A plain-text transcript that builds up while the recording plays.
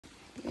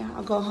Yeah,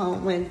 I'll go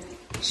home and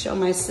show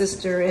my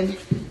sister and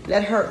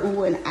let her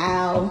ooh and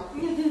ow.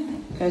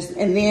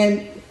 And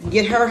then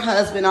get her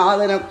husband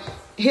all in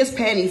his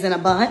panties in a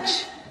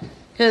bunch.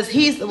 Because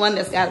he's the one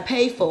that's got to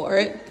pay for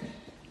it.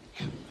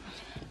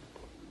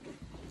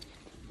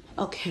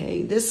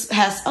 Okay, this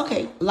has,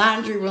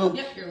 laundry room.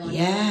 Yep, your laundry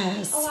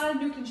yes. room. A lot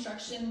of new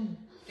construction,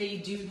 they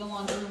do the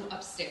laundry room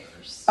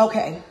upstairs.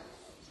 Okay.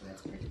 So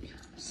that's pretty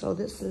common. So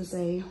this is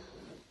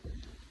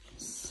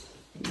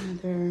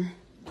another.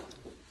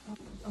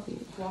 Okay,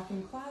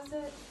 walk-in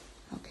closet.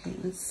 Okay,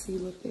 let's see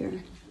what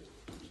they're.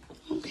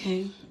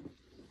 Okay,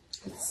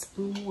 that's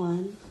room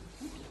 1.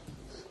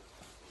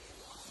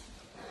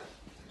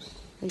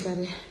 They got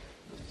it.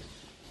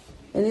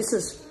 And this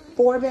is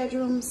 4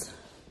 bedrooms?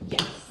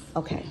 Yes.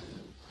 Okay.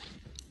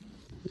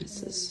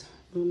 This is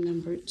room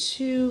number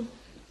 2.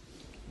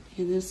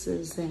 And this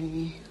is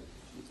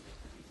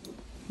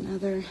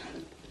another.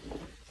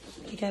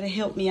 You gotta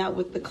help me out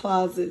with the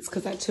closets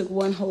because I took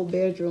one whole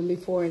bedroom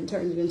before and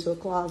turned it into a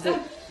closet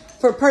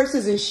for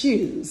purses and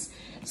shoes.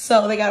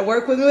 So they gotta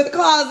work with me with the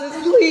closets.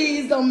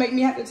 Please don't make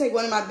me have to take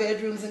one of my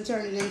bedrooms and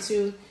turn it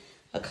into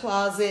a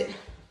closet.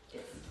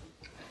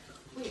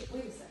 Wait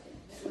a second.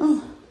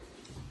 Oh.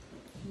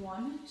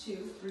 1,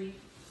 2, 3,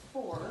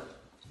 4.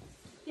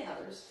 Yeah,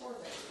 there's 4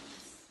 bedrooms.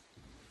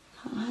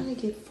 How did I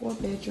get 4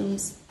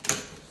 bedrooms?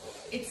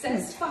 It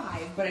says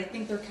 5, but I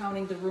think they're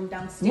counting the room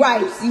downstairs.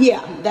 Right,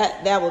 yeah,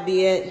 that would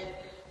be it.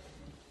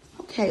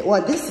 Okay,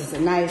 well, this is a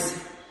nice,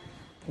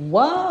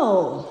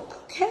 whoa,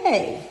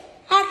 okay.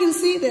 I can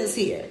see this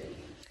here.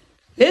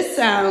 This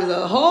sounds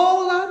a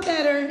whole lot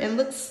better and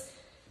looks,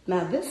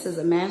 now this is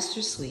a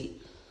master suite.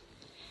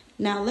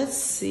 Now let's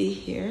see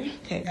here.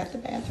 Okay, got the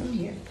bathroom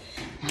here.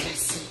 Now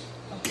let's see.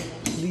 Okay.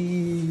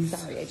 Please.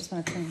 Sorry, I just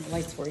want to turn the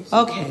lights for you.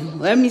 Okay,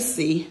 let me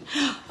see.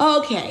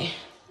 Okay.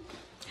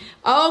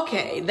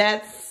 Okay,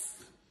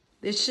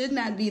 this should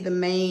not be the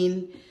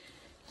main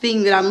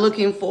thing that I'm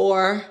looking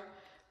for.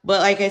 But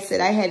like I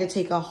said, I had to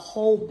take a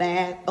whole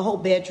bedroom.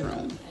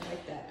 I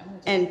like that.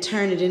 And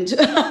turn it into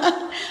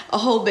a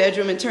whole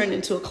bedroom and turn it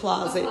into a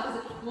closet.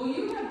 Well,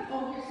 you have,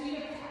 so you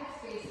have tax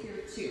space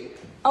here too.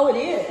 Oh, it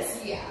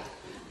is? Yeah.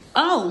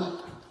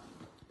 Oh.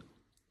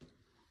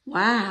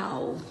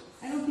 Wow.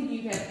 I don't think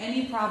you have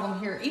any problem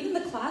here. Even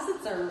the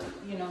closets are,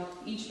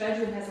 each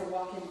bedroom has a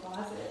walk-in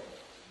closet.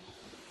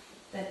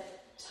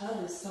 That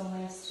tub is so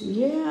nice too.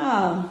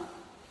 Yeah.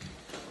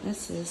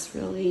 This is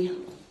really,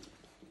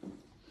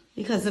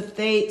 because if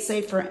they,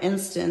 say for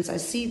instance, I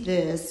see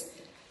this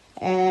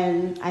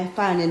and I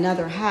find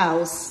another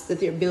house that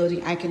they're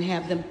building, I can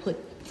have them put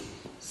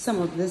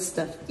some of this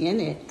stuff in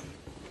it.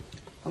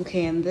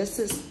 Okay, and this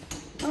is,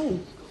 oh,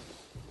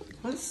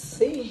 let's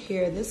see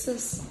here. This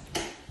is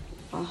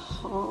a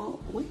hall.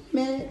 Wait a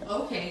minute.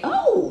 Okay.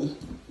 Oh.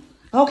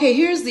 Okay,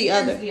 here's the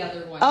other. Here's the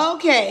other one.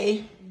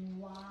 Okay.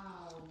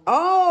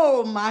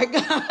 Oh my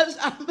gosh,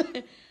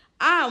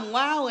 I'm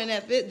wowing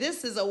at it.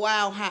 This is a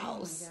wow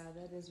house. Oh my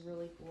God, that is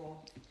really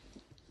cool.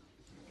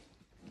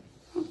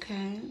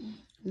 Okay,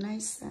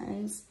 nice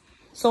size.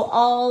 So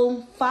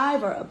all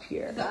 5 are up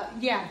here.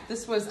 Yeah,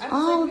 this was.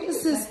 Oh,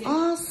 this is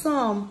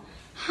awesome.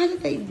 How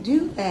did they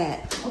do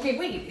that? Okay,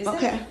 wait. Is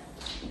Okay. that?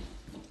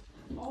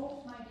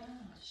 Oh my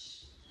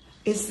gosh.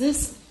 Is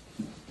this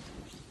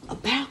a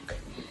balcony?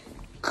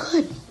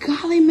 Good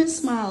golly,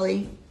 Miss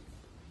Molly.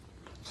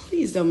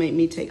 Please don't make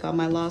me take all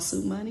my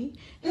lawsuit money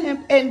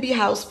and be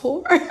house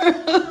poor.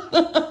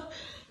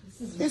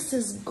 This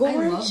is gorgeous.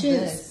 I love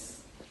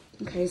this.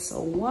 Okay,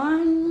 so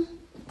 1.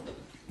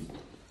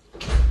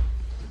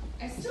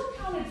 I still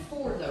counted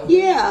 4 though.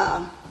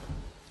 Yeah.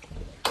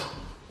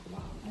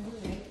 Wow.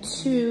 Right.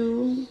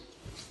 2,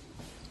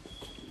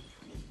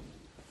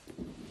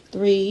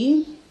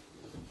 3.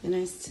 And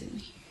I sit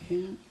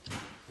here.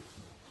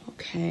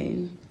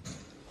 Okay.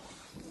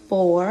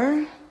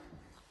 4.